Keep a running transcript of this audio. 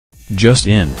Just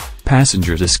in,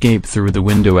 passengers escaped through the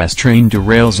window as train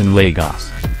derails in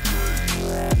Lagos.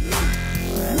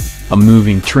 A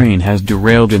moving train has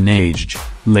derailed in aged,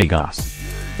 Lagos.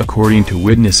 According to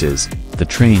witnesses, the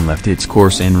train left its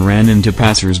course and ran into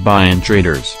passers-by and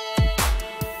traders.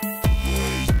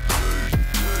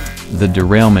 The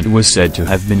derailment was said to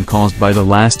have been caused by the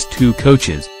last two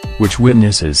coaches, which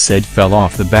witnesses said fell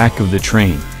off the back of the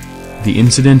train. The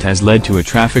incident has led to a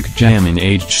traffic jam in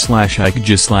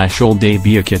Aged/Ikeja/Old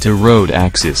Abeokuta road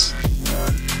axis.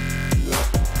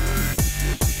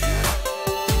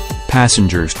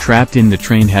 Passengers trapped in the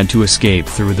train had to escape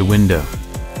through the window.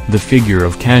 The figure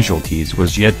of casualties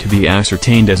was yet to be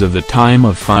ascertained as of the time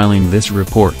of filing this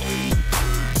report.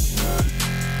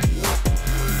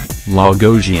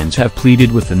 Lagosians have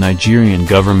pleaded with the Nigerian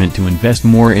government to invest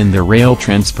more in the rail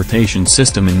transportation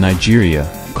system in Nigeria,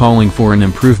 calling for an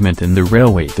improvement in the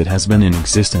railway that has been in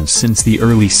existence since the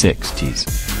early 60s.